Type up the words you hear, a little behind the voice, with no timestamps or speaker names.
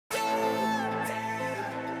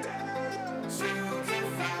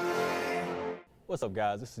What's up,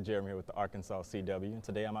 guys? This is Jeremy here with the Arkansas CW, and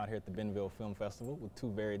today I'm out here at the Bentonville Film Festival with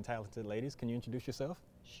two very talented ladies. Can you introduce yourself?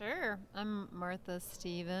 Sure. I'm Martha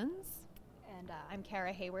Stevens. And I'm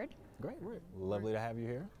Kara Hayward. Great. Lovely to have you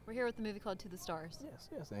here. We're here with the movie called To the Stars.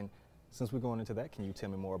 Yes. And since we're going into that, can you tell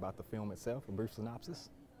me more about the film itself, a brief synopsis?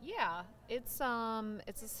 Yeah, it's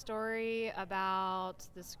a story about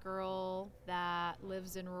this girl that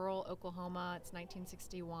lives in rural Oklahoma. It's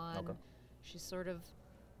 1961. Okay. She's sort of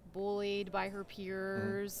bullied by her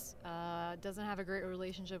peers, doesn't have a great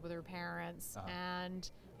relationship with her parents,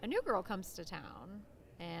 and a new girl comes to town,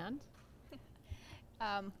 and?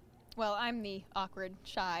 Well, I'm the awkward,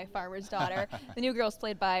 shy farmer's daughter. The new girl's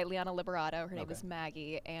played by Liana Liberato. Her name is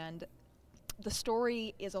Maggie, and the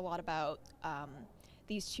story is a lot about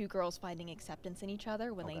these two girls finding acceptance in each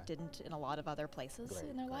other when they didn't in a lot of other places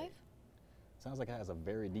in their life. Sounds like it has a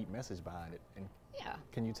very deep message behind it. And yeah.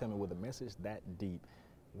 Can you tell me, with a message that deep,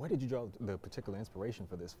 where did you draw the particular inspiration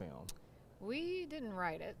for this film? We didn't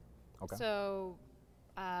write it. Okay. So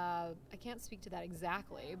I can't speak to that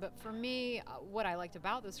exactly, but for me, what I liked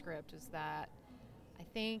about the script is that I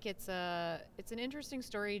think it's an interesting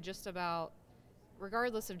story just about,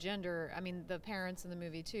 regardless of gender, I mean, the parents in the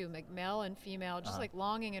movie too, like male and female, just like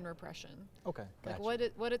longing and repression. Okay, gotcha.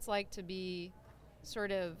 Like what it's like to be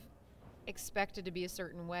sort of expected to be a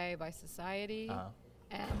certain way by society.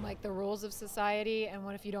 And like the rules of society, and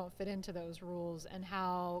what if you don't fit into those rules, and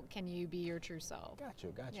how can you be your true self? Got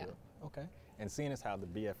you. Yeah. Okay. And seeing as how the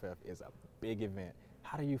BFF is a big event,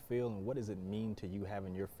 how do you feel, and what does it mean to you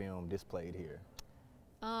having your film displayed here?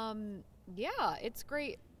 Yeah, it's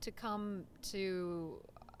great to come to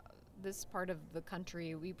this part of the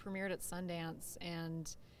country. We premiered at Sundance,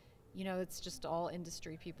 and you know, it's just all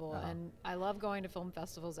industry people, and I love going to film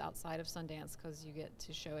festivals outside of Sundance because you get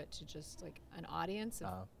to show it to just like an audience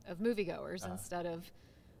of moviegoers instead of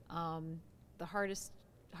the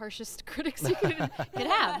harshest critics you could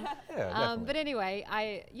have. Yeah, but anyway,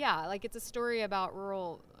 like it's a story about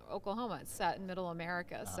rural Oklahoma. It's set in middle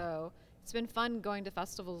America, so it's been fun going to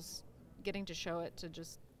festivals, getting to show it to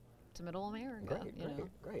middle America.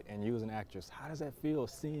 Great. And you as an actress, how does that feel,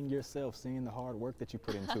 seeing yourself, seeing the hard work that you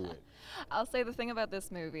put into it? I'll say the thing about this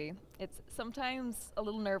movie, it's sometimes a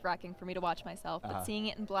little nerve-wracking for me to watch myself, but seeing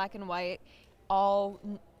it in black and white, all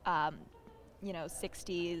you know,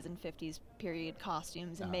 60s and 50s period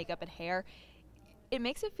costumes and makeup and hair, it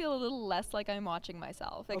makes it feel a little less like I'm watching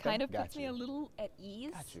myself. It kind of puts me a little at ease.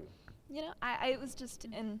 Got you. You know, I was just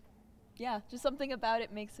just something about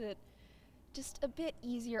it makes it just a bit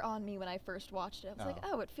easier on me when I first watched it. I was like,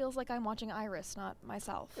 oh, it feels like I'm watching Iris, not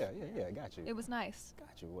myself. Yeah, got you. It was nice.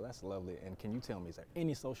 Got you. Well, that's lovely. And can you tell me, is there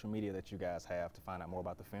any social media that you guys have to find out more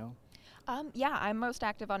about the film? Yeah, I'm most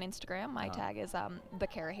active on Instagram. My tag is the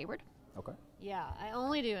Kara Hayward. Okay. Yeah, I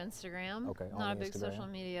only do Instagram. Okay. Not a big social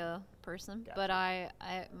media person, but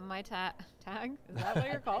my tag, is that what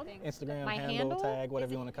you're called? Instagram, my handle, tag,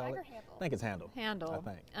 whatever you want to call it. Handle? I think it's handle. Handle. I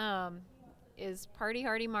think. Is Party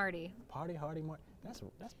Hardy Marty. Party Hardy Marty.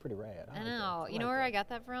 That's pretty rad. I know. You know where I got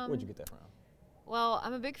that from? Where'd you get that from? Well,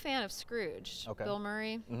 I'm a big fan of Scrooge. Okay. Bill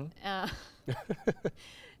Murray. And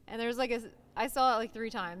there's like I saw it like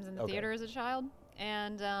 3 times in the theater as a child,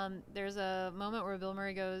 and there's a moment where Bill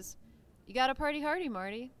Murray goes, "You got a Party Hardy,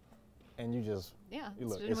 Marty." And you just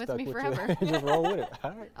it's been with me forever. You just roll with it.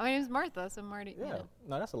 All right. My name's Martha, so Marty. Yeah. You know.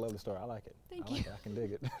 No, that's a lovely story. I like it. Thank you. I can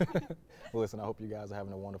dig it. Well, listen, I hope you guys are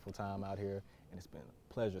having a wonderful time out here, and it's been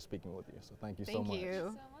a pleasure speaking with you. So thank you so much. Thank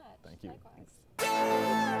you. Thank you.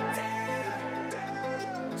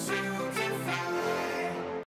 Likewise.